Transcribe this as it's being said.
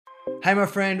Hey, my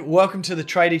friend, welcome to the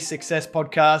Tradie Success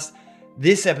Podcast.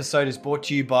 This episode is brought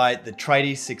to you by the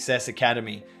Tradie Success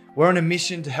Academy. We're on a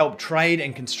mission to help trade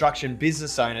and construction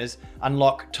business owners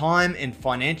unlock time and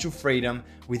financial freedom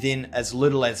within as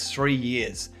little as 3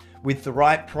 years. With the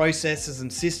right processes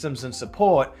and systems and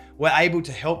support, we're able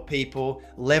to help people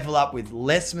level up with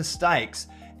less mistakes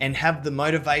and have the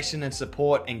motivation and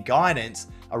support and guidance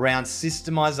around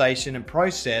systemization and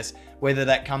process, whether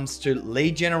that comes to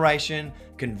lead generation,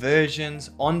 conversions,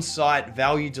 on-site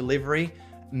value delivery,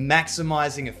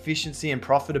 maximizing efficiency and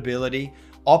profitability,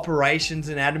 operations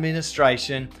and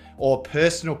administration, or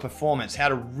personal performance, how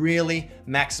to really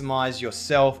maximize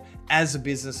yourself as a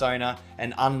business owner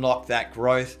and unlock that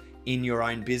growth in your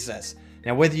own business.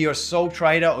 Now, whether you're a sole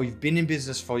trader or you've been in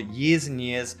business for years and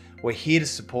years, we're here to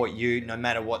support you no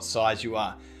matter what size you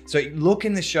are. So look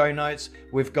in the show notes.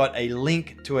 We've got a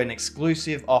link to an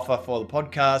exclusive offer for the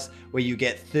podcast where you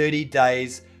get 30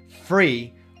 days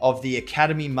free of the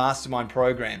Academy Mastermind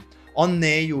program. On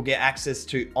there, you'll get access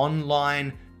to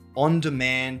online,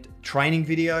 on-demand training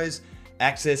videos,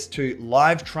 access to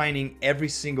live training every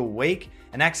single week,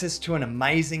 and access to an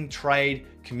amazing trade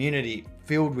community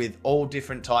filled with all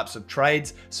different types of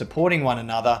trades supporting one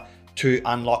another to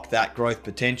unlock that growth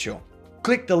potential.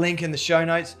 Click the link in the show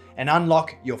notes and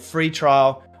unlock your free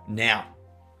trial now.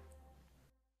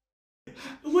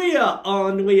 We are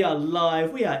on, we are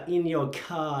live, we are in your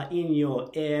car, in your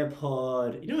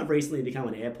AirPod. You know, I've recently become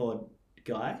an AirPod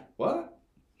guy. What?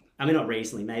 I mean, not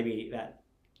recently, maybe about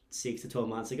 6 to 12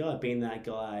 months ago, I've been that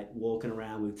guy walking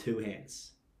around with two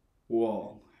hands.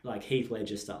 Whoa. Like Heath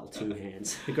Ledger style, two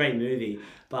hands. A great movie,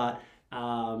 but...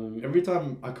 Every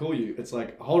time I call you, it's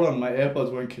like, hold on, my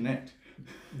AirPods won't connect.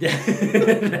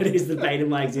 That is the bane of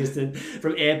my existence.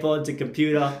 From AirPod to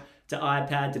computer to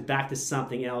iPad to back to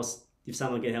something else. If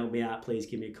someone can help me out, please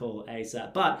give me a call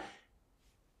ASAP. But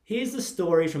here's the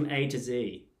story from A to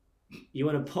Z. You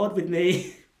want to pod with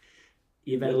me?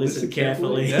 You better listen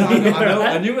carefully. Yeah, I know.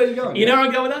 I knew where you're going. You know where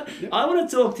I'm going with that? Yeah. I want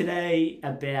to talk today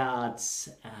about...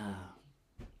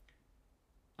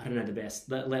 I don't know the best.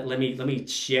 Let me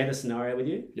share the scenario with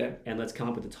you. Yeah. And let's come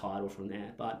up with the title from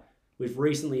there. But we've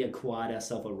recently acquired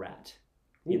ourselves a rat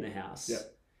in the house. Yeah.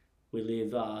 We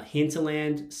live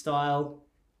hinterland style,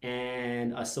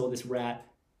 and I saw this rat.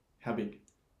 How big?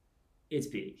 It's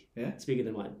big. Yeah. It's bigger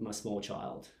than my small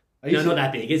child. Are you No, not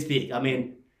that big. It's big. I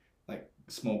mean, like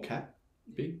small cat?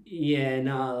 Big? yeah,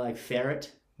 no, like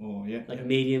ferret, Oh, yeah. like yeah.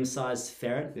 medium-sized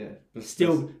ferret. Yeah.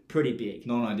 Still pretty big.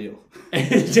 Non-ideal.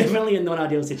 Definitely a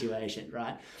non-ideal situation,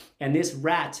 right? And this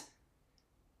rat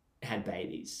had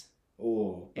babies.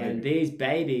 Oh, baby. And these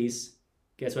babies,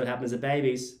 guess what happens to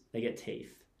babies? They get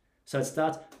teeth. So it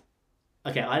starts...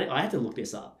 Okay, I had to look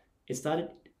this up. It started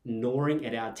gnawing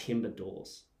at our timber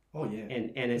doors. Oh, yeah.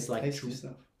 And it's like... Tasty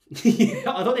stuff. Yeah,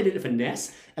 I thought they did it for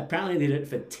Ness. Apparently they did it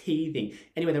for teething.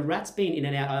 Anyway, the rat's been in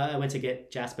and out. I went to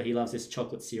get Jasper. He loves this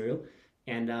chocolate cereal.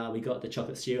 And we got the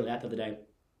chocolate cereal out the other day.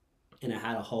 And it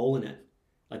had a hole in it.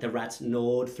 Like the rat's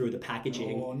gnawed through the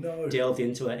packaging. Oh, no. Delved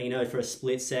into it. And, you know, for a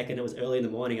split second, it was early in the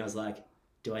morning. I was like,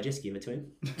 do I just give it to him?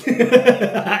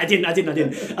 I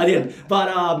didn't.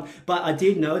 But I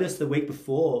did notice the week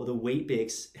before, the Wheat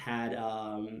Bix had...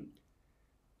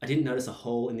 I didn't notice a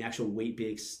hole in the actual Wheat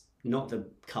Bix, not the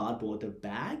cardboard, the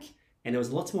bag. And there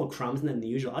was lots more crumbs in there than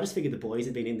usual. I just figured the boys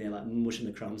had been in there like mushing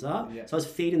the crumbs up. Yeah. So I was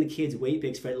feeding the kids Wheat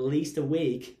Bix for at least a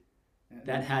week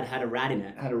that had a rat in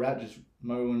it. Had a rat just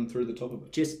mowing through the top of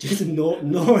it. Just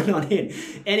gnawing on in.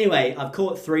 Anyway, I've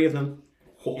caught 3 of them.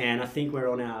 And I think we're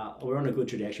on a good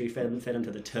trajectory. Fed them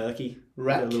to the turkey,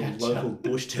 Rat the little catcher. local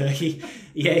bush turkey.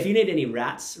 Yeah, if you need any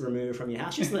rats removed from your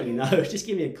house, just let me know. Just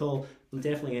give me a call. I'm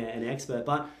definitely an expert.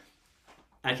 But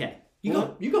okay, You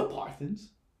got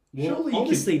pythons. well, Surely you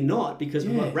obviously not, because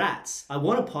we've Yeah. got rats. I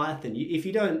want a python. If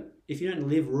you don't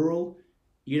live rural,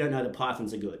 you don't know that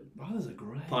pythons are good. Brothers are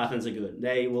great. Pythons are good.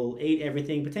 They will eat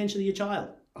everything, potentially your child.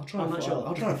 I'll try I'm and not find, sure.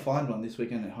 I'll try and find one this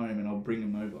weekend at home and I'll bring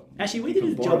them over. Actually, we You did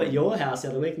can a borrow job at them. your house the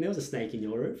other week, and there was a snake in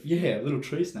your roof. Yeah, a little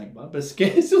tree snake, bud. But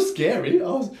still scary. I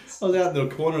was out in the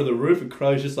corner of the roof and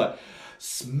Crow's just like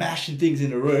smashing things in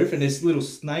the roof, and this little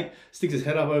snake sticks his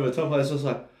head up over the top of it. So I was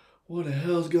like, what the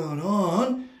hell's going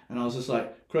on? And I was just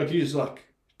like, Crow, can you just like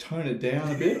tone it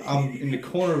down a bit? I'm in the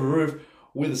corner of the roof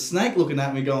with a snake looking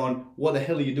at me going, what the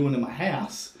hell are you doing in my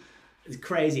house? It's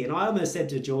crazy. And I almost said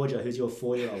to Georgia, who's your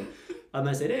 4-year-old, I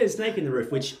almost said, hey, there's a snake in the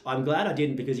roof, which I'm glad I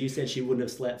didn't, because you said she wouldn't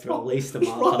have slept for at least a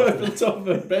month. Right after over the that. top of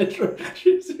her bedroom.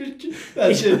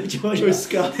 That's it. Georgia, We're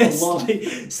scuffing along.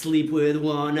 sleep with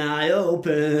one eye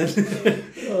open,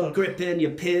 gripping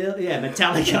your pill. Yeah,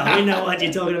 Metallica. We know what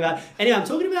you're talking about. Anyway, I'm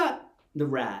talking about the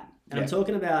rat, and I'm Yeah.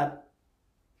 talking about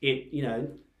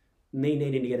me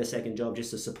needing to get a second job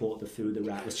just to support the food the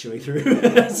rat was chewing through.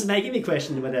 It's making me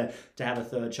question whether to have a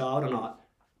third child or not.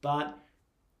 But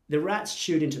the rats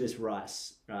chewed into this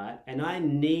rice, right? And I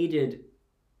needed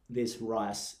this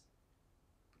rice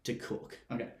to cook.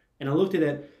 Okay. And I looked at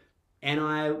it, and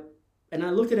I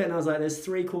looked at it, and I was like, "There's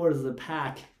 3/4 of the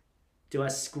pack. Do I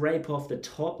scrape off the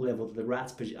top level that the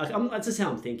rats produce?" That's just how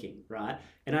I'm thinking, right?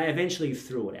 And I eventually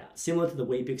threw it out, similar to the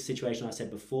Weet-Bix situation I said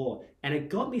before. And it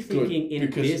got me thinking in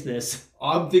business.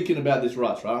 I'm thinking about this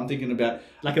rice, right? I'm thinking about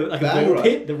like a ball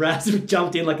pit. The rats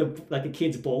jumped in like a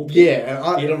kid's ball pit.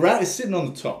 Yeah, and the rat is sitting on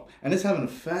the top, and it's having a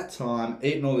fat time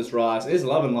eating all this rice. It's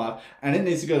loving life, and it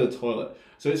needs to go to the toilet.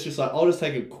 So it's just like, I'll just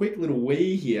take a quick little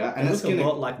wee here, and it's going to a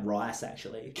lot like rice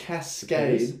actually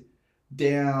cascade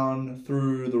down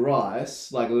through the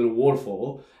rice like a little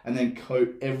waterfall, and then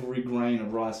coat every grain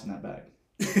of rice in that bag.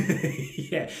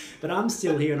 Yeah, but I'm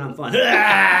still here and I'm fine. No,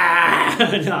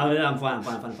 I'm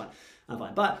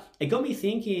fine. But it got me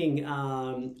thinking.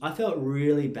 I felt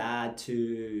really bad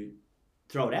to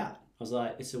throw it out. I was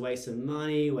like, it's a waste of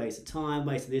money, waste of time,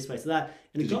 waste of this, waste of that.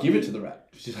 And did you give it to the rat?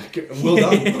 She's like, well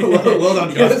done, well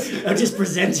done, guys. I just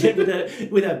present it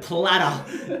with a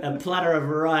platter of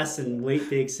rice and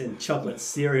Weet-Bix and chocolate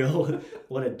cereal.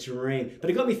 What a dream!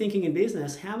 But it got me thinking in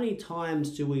business. How many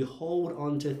times do we hold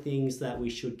on to things that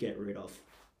we should get rid of?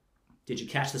 Did you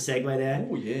catch the segue there?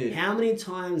 Oh yeah. How many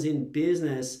times in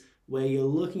business where you're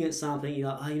looking at something, you're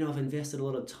like, oh, I've invested a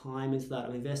lot of time into that.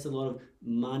 I've invested a lot of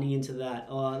money into that.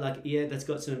 Oh, that's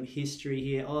got some history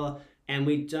here. Oh, and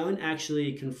we don't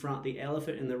actually confront the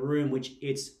elephant in the room, which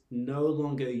it's no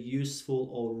longer useful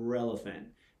or relevant.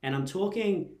 And I'm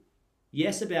talking,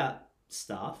 yes, about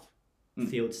staff,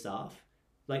 field staff,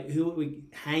 like who are we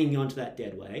hanging on to that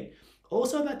dead weight.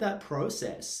 Also about that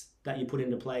process that you put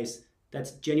into place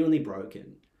that's genuinely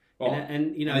broken. Oh,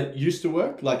 and it used to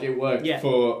work, like it worked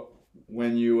for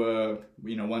when you were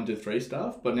 1 to 3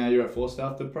 staff, but now you're at 4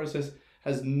 staff. The process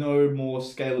has no more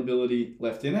scalability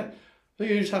left in it, so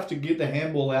you just have to get the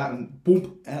handball out and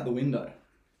boom, out the window.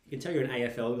 You can tell you're an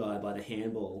AFL guy by the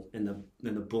handball and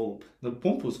the bump. The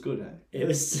bump was good, eh? It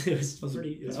was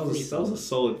pretty. That was a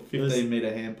solid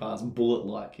 15-meter hand pass, bullet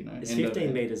like, It's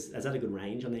 15 meters. Is that a good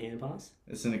range on the hand pass?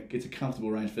 It's a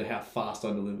comfortable range for how fast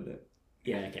I delivered it.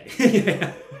 Yeah,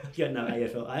 okay. You got no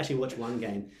AFL. I actually watched one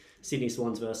game, Sydney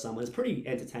Swans versus someone. It's pretty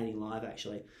entertaining live,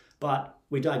 actually. But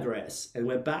we digress, and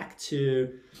we're back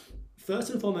to, first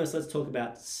and foremost, let's talk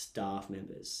about staff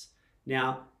members.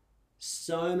 Now,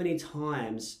 so many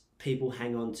times people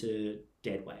hang on to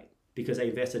dead weight because they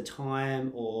invested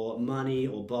time or money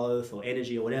or both or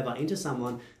energy or whatever into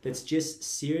someone that's just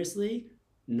seriously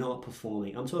not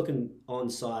performing. I'm talking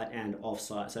on-site and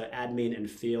off-site, so admin and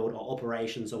field or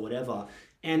operations or whatever.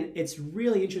 And it's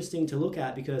really interesting to look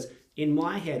at because in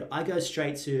my head, I go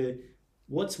straight to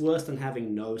what's worse than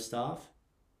having no staff?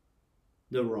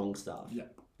 The wrong staff. Yeah.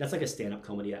 That's like a stand-up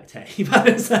comedy act, hey? But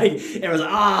it's like, everyone's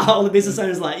like, all the business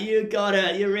owners are like, you got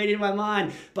it, you're reading my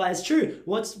mind. But it's true.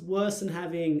 What's worse than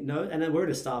having no, and then we're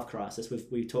at a staff crisis.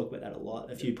 We've talked about that a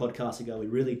lot. A few podcasts ago, we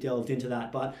really delved into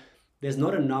that. But there's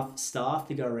not enough staff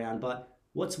to go around. But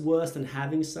what's worse than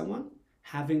having someone?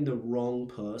 Having the wrong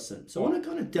person. So I want to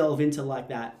kind of delve into like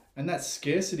that. And that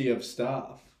scarcity of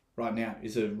staff right now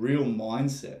is a real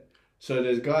mindset. So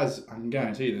there's guys, I can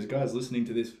guarantee you, there's guys listening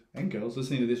to this and girls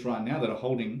listening to this right now that are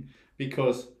holding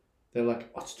because they're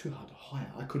like, oh, it's too hard to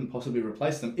hire. I couldn't possibly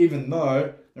replace them, even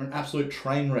though they're an absolute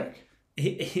train wreck.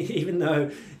 Even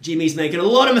though Jimmy's making a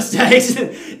lot of mistakes.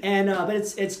 And but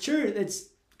it's true. It's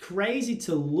crazy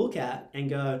to look at and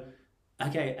go,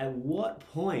 okay, at what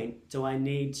point do I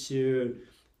need to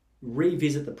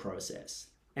revisit the process?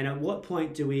 And at what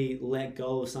point do we let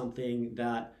go of something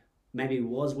that maybe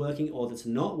was working or that's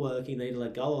not working, they need to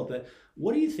let go of? But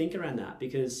what do you think around that?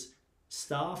 Because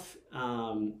staff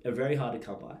are very hard to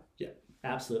come by. Yeah.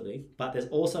 Absolutely. But there's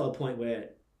also a point where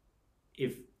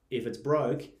if it's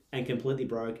broke and completely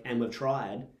broke and we've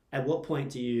tried, at what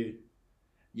point do you...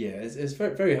 Yeah, it's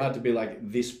very, very hard to be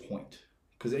like this point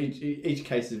because each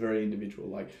case is very individual.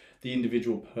 Like the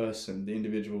individual person, the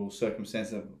individual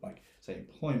circumstance of like, say,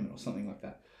 employment or something like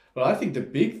that. But I think the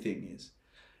big thing is,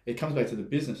 it comes back to the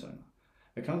business owner.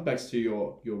 It comes back to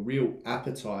your real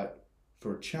appetite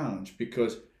for a challenge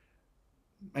because,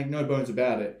 make no bones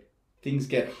about it, things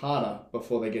get harder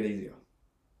before they get easier.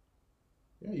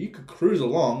 Yeah, you could cruise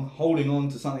along holding on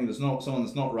to something that's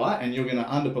not right, and you're going to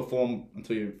underperform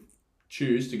until you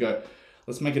choose to go,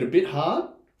 let's make it a bit hard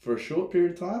for a short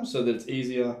period of time so that it's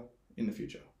easier in the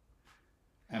future.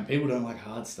 And people don't like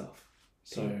hard stuff.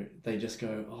 So they just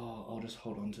go, oh, I'll just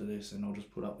hold on to this and I'll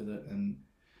just put up with it and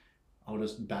I'll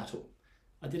just battle.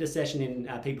 I did a session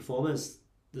in Peak Performance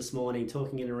this morning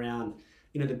talking in around,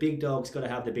 the big dog's got to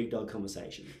have the big dog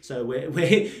conversation. So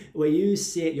where you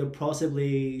sit, you're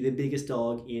possibly the biggest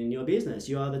dog in your business.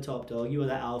 You are the top dog, you are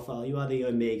the alpha, you are the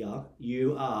omega,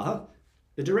 you are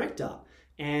the director.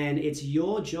 And it's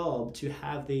your job to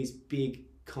have these big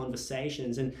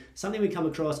conversations. And something we come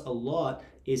across a lot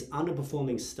is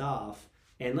underperforming staff.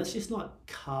 And let's just not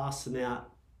cast them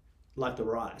out like the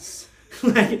rice.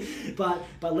 but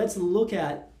let's not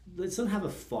have a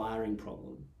firing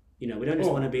problem. We don't just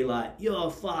want to be like,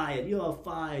 you're fired, you're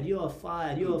fired, you're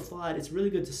fired, you're fired. It's really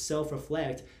good to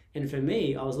self-reflect. And for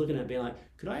me, I was looking at being like,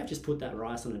 could I have just put that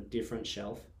rice on a different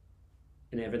shelf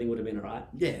and everything would have been all right?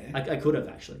 Yeah. I could have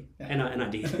actually. Yeah. And I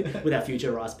did with our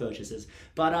future rice purchases.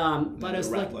 But it's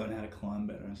like... learn how to climb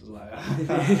better. It's like,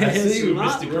 I see you,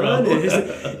 Mr. Crow.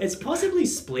 It's possibly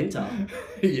Splinter.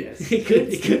 Yes.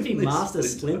 It could be Master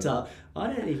Splinter. I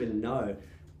don't even know.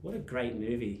 What a great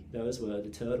movie those were, the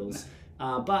Turtles.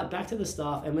 But back to the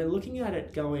staff, and we're looking at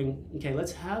it going, okay,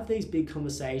 let's have these big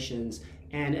conversations.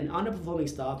 And an underperforming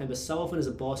staff member, so often as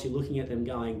a boss, you're looking at them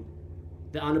going,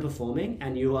 they're underperforming,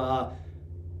 and you are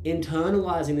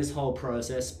internalizing this whole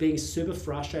process, being super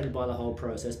frustrated by the whole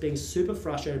process, being super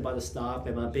frustrated by the staff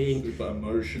member, being super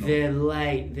emotional. They're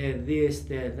late, they're this,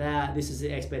 they're that, this is the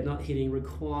expert not hitting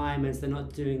requirements, they're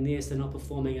not doing this, they're not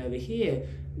performing over here,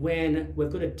 when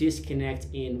we've got a disconnect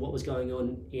in what was going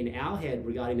on in our head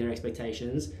regarding their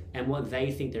expectations and what they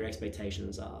think their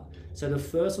expectations are. So the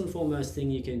first and foremost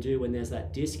thing you can do when there's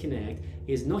that disconnect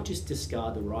is not just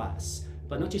discard the rice,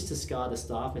 but not just discard the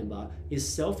staff member, is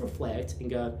self-reflect and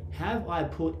go, have I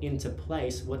put into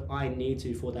place what I need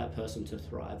to for that person to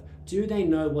thrive? Do they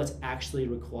know what's actually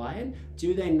required?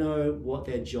 Do they know what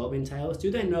their job entails?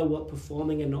 Do they know what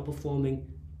performing and not performing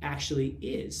actually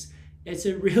is? It's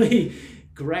a really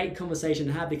great conversation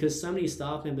to have because so many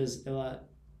staff members are like,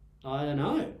 I don't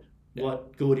know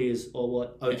what good is or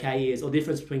what okay is or the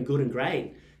difference between good and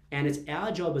great. And it's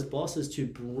our job as bosses to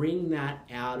bring that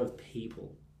out of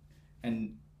people.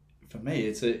 And for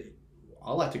me,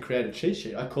 I like to create a cheat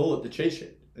sheet. I call it the cheat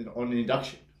sheet on the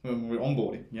induction when we're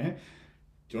onboarding. Yeah.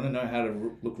 Do you want to know how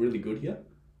to look really good here?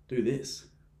 Do this.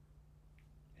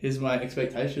 Here's my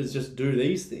expectations. Just do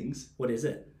these things. What is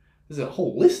it? There's a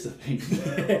whole list of things.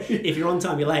 If you're on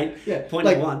time, you're late. Yeah. Point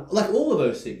like, one. Like all of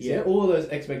those things. Yeah. All of those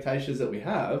expectations that we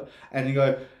have. And you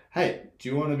go, hey, do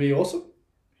you want to be awesome?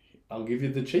 I'll give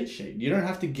you the cheat sheet. You don't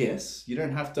have to guess. You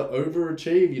don't have to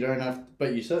overachieve.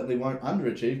 But you certainly won't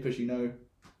underachieve because you know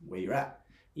where you're at.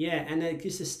 Yeah, and then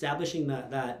just establishing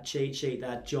that cheat sheet,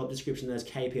 that job description, those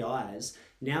KPIs.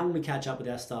 Now when we catch up with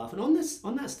our staff, and on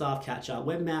that staff catch up,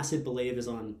 we're massive believers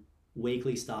on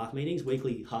weekly staff meetings,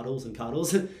 weekly huddles and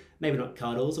cuddles. Maybe not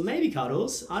cuddles, or maybe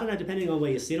cuddles. I don't know, depending on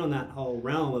where you sit on that whole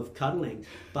realm of cuddling.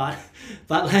 But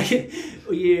like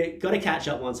you got to catch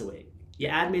up once a week. Your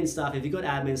admin stuff, if you've got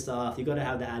admin staff, you've got to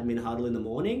have the admin huddle in the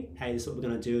morning. Hey, this is what we're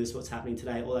going to do, this is what's happening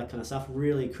today, all that kind of stuff.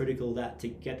 Really critical to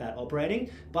get that operating.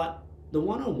 But the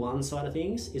one-on-one side of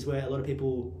things is where a lot of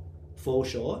people fall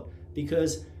short,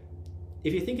 because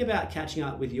if you think about catching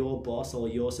up with your boss or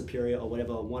your superior or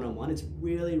whatever one-on-one, it's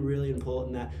really, really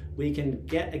important that we can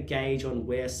get a gauge on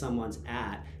where someone's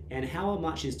at and how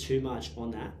much is too much on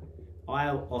that. I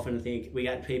often think we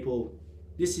get people,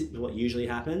 this is what usually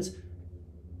happens.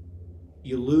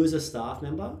 You lose a staff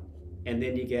member and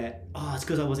then you get, it's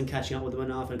because I wasn't catching up with them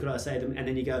enough and could I say them? And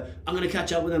then you go, I'm going to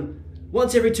catch up with them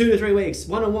once every 2 to 3 weeks,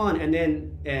 one-on-one. And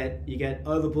then you get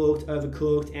overbooked,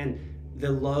 overcooked, and the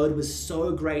load was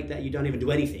so great that you don't even do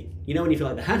anything. You know when you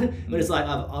feel like that? But it's like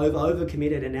I've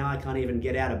overcommitted and now I can't even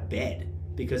get out of bed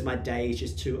because my day is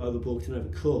just too overbooked and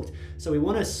overcooked. So we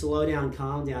want to slow down,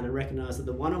 calm down, and recognize that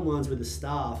the one-on-ones with the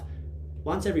staff,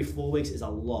 once every 4 weeks is a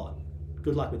lot.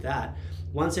 Good luck with that.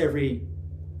 Once every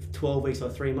 12 weeks or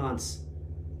 3 months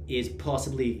is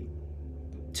possibly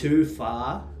too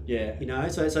far. Yeah. You know,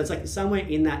 so it's like somewhere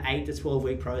in that 8 to 12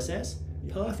 week process.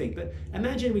 Perfect. But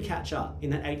imagine we catch up in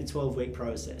that 8 to 12 week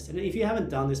process. And if you haven't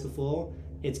done this before,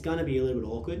 it's going to be a little bit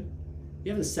awkward. If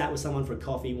you haven't sat with someone for a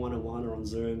coffee one-on-one or on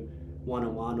Zoom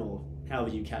one-on-one or however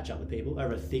you catch up with people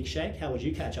over a thick shake, how would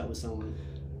you catch up with someone?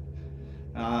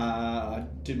 I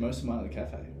did most of mine at the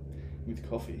cafe with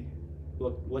coffee.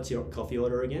 What's your coffee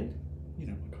order again? You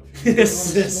know my coffee.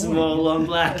 Small on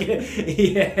black.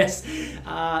 Yes.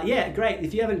 Yeah, great.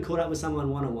 If you haven't caught up with someone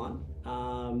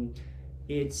one-on-one,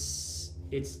 it's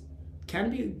can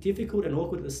be difficult and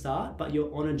awkward at the start, but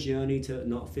you're on a journey to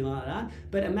not feeling like that.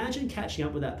 But imagine catching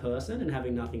up with that person and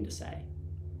having nothing to say.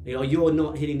 You know, you're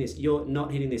not hitting this. You're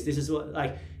not hitting this. This is what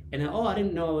and I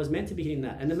didn't know I was meant to be hitting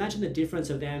that. And imagine the difference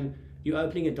of them you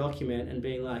opening a document and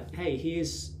being like, hey,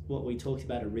 here's what we talked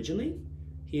about originally.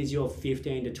 Here's your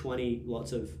 15 to 20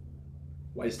 lots of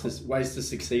ways to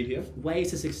succeed here. Ways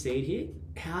to succeed here.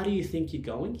 How do you think you're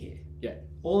going here? Yeah.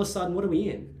 All of a sudden, what are we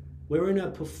in? We're in a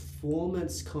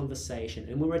performance conversation,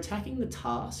 and when we're attacking the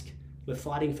task, we're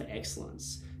fighting for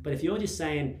excellence. But if you're just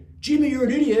saying, Jimmy, you're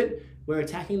an idiot, we're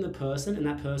attacking the person, and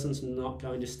that person's not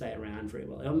going to stay around very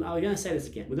well. I'm going to say this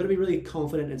again. We've got to be really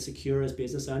confident and secure as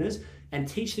business owners and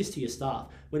teach this to your staff.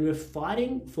 When we're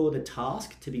fighting for the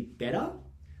task to be better,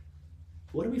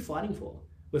 what are we fighting for?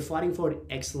 We're fighting for an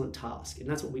excellent task, and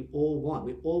that's what we all want.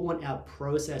 We all want our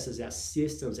processes, our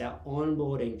systems, our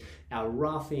onboarding, our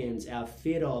rough-ins, our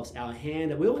fit-offs, our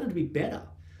hand. We all want it to be better.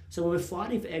 So when we're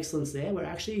fighting for excellence there, we're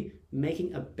actually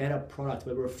making a better product.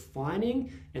 We're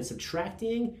refining and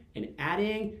subtracting and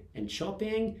adding and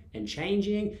chopping and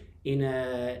changing in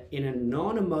a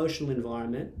non-emotional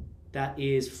environment that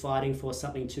is fighting for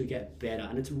something to get better.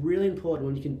 And it's really important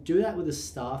when you can do that with a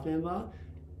staff member.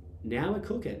 Now we're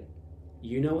cooking.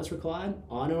 You know what's required.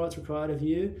 I know what's required of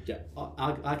you. Yeah.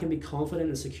 I can be confident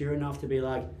and secure enough to be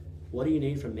like, what do you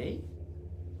need from me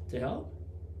to help?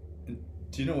 And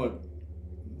do you know what?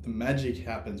 The magic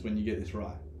happens when you get this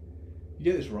right. You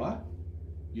get this right,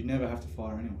 you never have to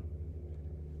fire anyone.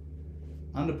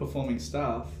 Underperforming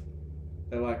staff,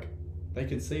 they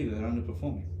can see that they're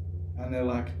underperforming. And they're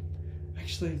like,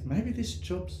 actually, maybe this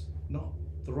job's not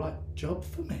the right job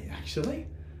for me, actually.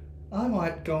 I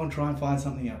might go and try and find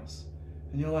something else.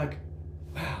 And you're like,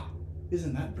 wow,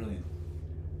 isn't that brilliant?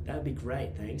 That'd be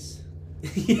great, thanks.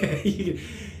 Yeah,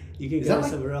 you can go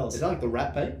somewhere else. Is that like the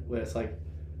rat bait, where it's like,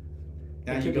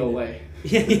 now you go away?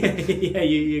 Yeah,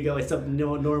 you go, stop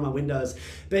ignoring my windows.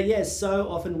 But yeah, so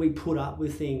often we put up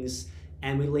with things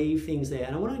and we leave things there.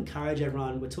 And I want to encourage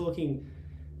everyone, we're talking,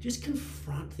 just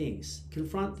confront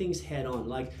things head on.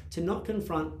 Like, to not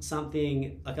confront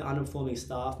something like an underperforming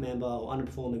staff member or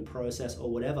underperforming process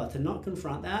or whatever, to not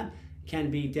confront that can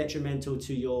be detrimental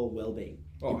to your well-being.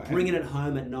 You're bringing it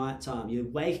home at night time. You're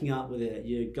waking up with it.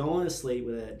 You're going to sleep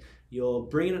with it. You're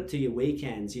bringing it to your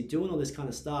weekends. You're doing all this kind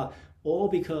of stuff, all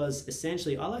because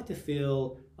essentially I like to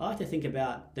think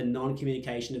about the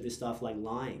non-communication of this stuff like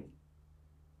lying.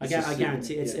 I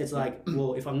guarantee it's like,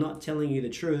 well, if I'm not telling you the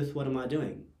truth, what am I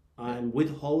doing? I'm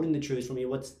withholding the truth from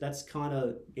you. That's kind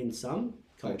of in some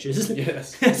cultures.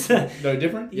 Yes. No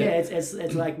different. Yeah, it's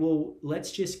like, well,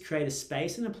 let's just create a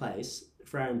space and a place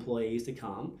for our employees to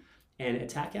come and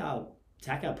attack our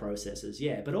processes.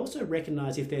 Yeah, but also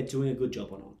recognize if they're doing a good job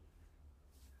or not.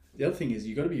 The other thing is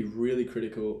you got to be really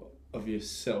critical of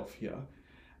yourself here,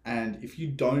 and if you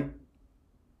don't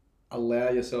allow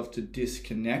yourself to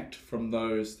disconnect from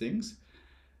those things,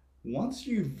 once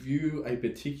you view a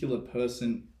particular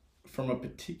person from a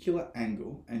particular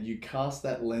angle and you cast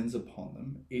that lens upon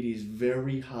them, it is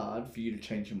very hard for you to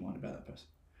change your mind about that person.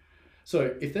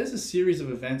 So if there's a series of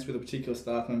events with a particular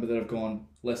staff member that have gone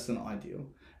less than ideal,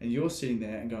 and you're sitting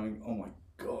there and going, oh my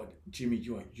God, Jimmy,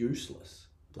 you are useless.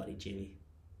 Bloody Jimmy.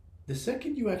 The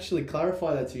second you actually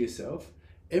clarify that to yourself,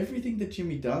 everything that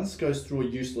Jimmy does goes through a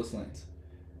useless lens.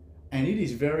 And it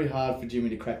is very hard for Jimmy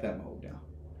to crack that mold now.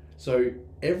 So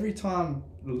every time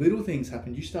little things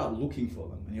happen, you start looking for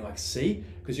them. And you're like, see?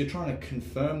 Because you're trying to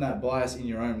confirm that bias in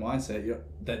your own mindset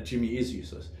that Jimmy is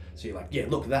useless. So you're like, yeah,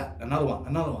 look at that. Another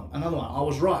one. I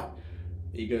was right.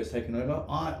 Ego's taken over.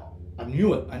 I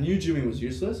knew it. I knew Jimmy was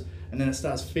useless. And then it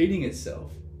starts feeding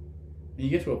itself. And you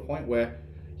get to a point where,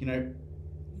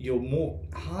 you're more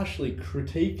harshly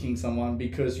critiquing someone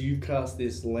because you cast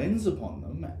this lens upon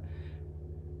them.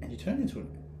 And you turn into an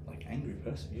angry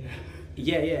person.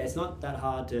 Yeah, it's not that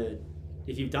hard to,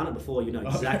 if you've done it before, you know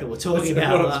exactly what we're talking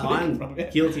about. I'm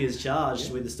guilty as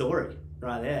charged with the story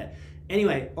right there.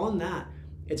 Anyway, on that,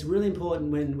 it's really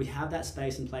important when we have that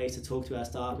space and place to talk to our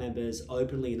staff members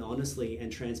openly and honestly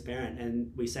and transparent.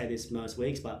 And we say this most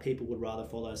weeks, but people would rather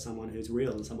follow someone who's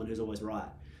real than someone who's always right.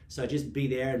 So just be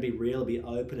there and be real, be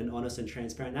open and honest and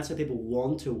transparent. That's who people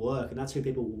want to work, and that's who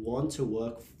people want to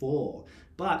work for.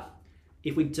 But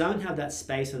if we don't have that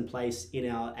space and place in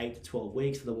our 8 to 12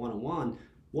 weeks for the one-on-one,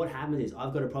 what happens is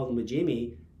I've got a problem with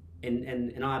Jimmy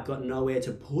and I've got nowhere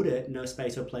to put it, no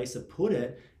space or place to put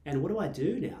it. And what do I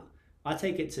do now? I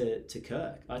take it to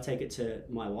Kirk. I take it to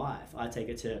my wife. I take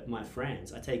it to my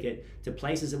friends. I take it to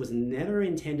places it was never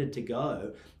intended to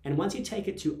go. And once you take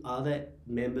it to other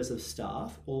members of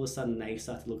staff, all of a sudden they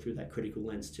start to look through that critical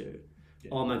lens too. Yeah.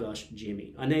 Oh my gosh,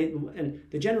 Jimmy. And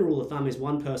the general rule of thumb is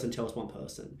one person tells one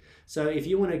person. So if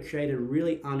you want to create a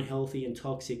really unhealthy and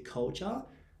toxic culture,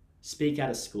 speak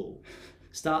out of school.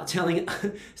 start telling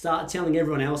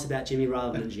everyone else about Jimmy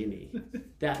rather than Jimmy.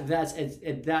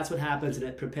 That's what happens, and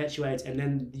it perpetuates, and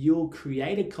then you'll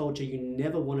create a culture you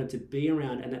never wanted to be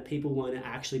around, and that people won't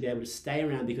actually be able to stay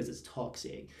around because it's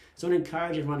toxic. So I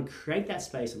encourage everyone to create that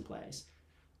space and place.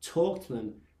 Talk to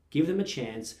them, give them a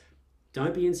chance.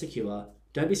 Don't be insecure.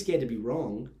 Don't be scared to be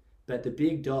wrong. But the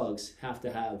big dogs have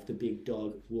to have the big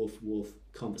dog wolf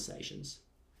conversations.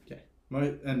 Okay.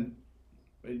 And,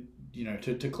 you know,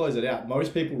 to close it out,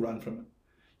 most people run from it.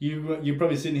 You're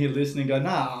probably sitting here listening going,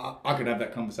 nah, I could have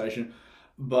that conversation.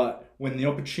 But when the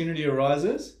opportunity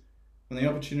arises, when the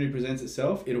opportunity presents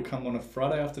itself, it'll come on a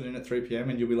Friday afternoon at 3 p.m.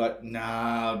 and you'll be like,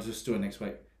 nah, I'll just do it next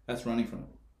week. That's running from it.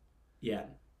 Yeah.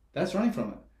 That's running from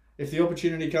it. If the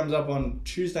opportunity comes up on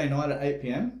Tuesday night at 8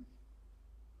 p.m.,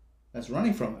 that's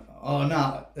running from it. Oh,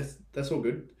 nah, that's all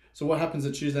good. So what happens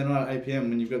at Tuesday night at 8 p.m.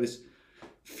 when you've got this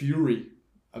fury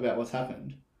about what's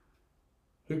happened?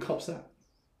 Who cops that?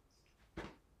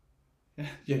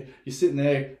 Yeah, you're sitting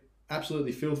there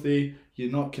absolutely filthy.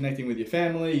 You're not connecting with your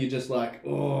family. You're just like,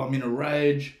 oh, I'm in a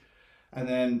rage. And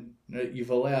then you've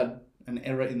allowed an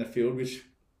error in the field, which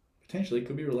potentially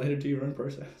could be related to your own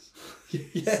process.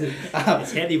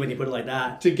 It's heavy when you put it like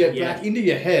that. To get back into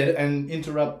your head and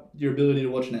interrupt your ability to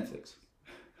watch Netflix.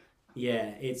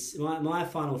 Yeah, it's my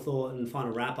final thought and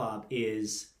final wrap up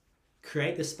is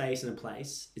create the space and a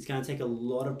place. It's going to take a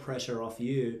lot of pressure off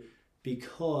you,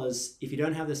 because if you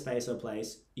don't have the space or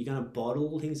place, you're going to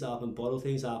bottle things up and bottle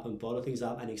things up and bottle things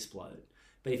up and explode.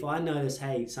 But if I notice,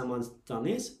 hey, someone's done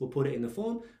this, we'll put it in the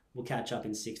form. We'll catch up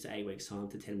in 6 to 8 weeks time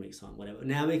to 10 weeks time, whatever.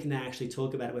 Now we can actually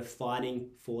talk about it. We're fighting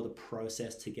for the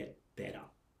process to get better.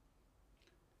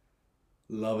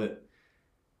 Love it.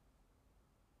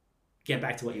 Get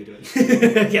back to what you're doing.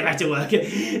 Get back to work.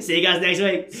 See you guys next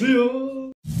week. See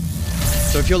you.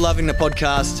 So if you're loving the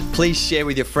podcast, please share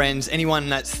with your friends, anyone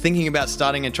that's thinking about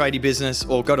starting a tradie business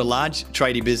or got a large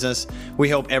tradie business. We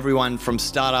help everyone from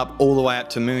startup all the way up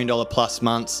to $1 million plus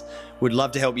months. We'd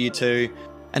love to help you too.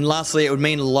 And lastly, it would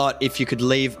mean a lot if you could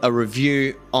leave a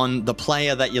review on the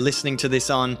player that you're listening to this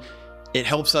on. It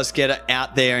helps us get it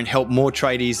out there and help more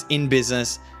tradies in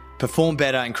business perform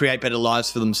better and create better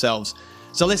lives for themselves.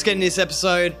 So let's get into this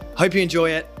episode. Hope you enjoy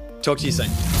it. Talk to you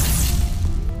soon.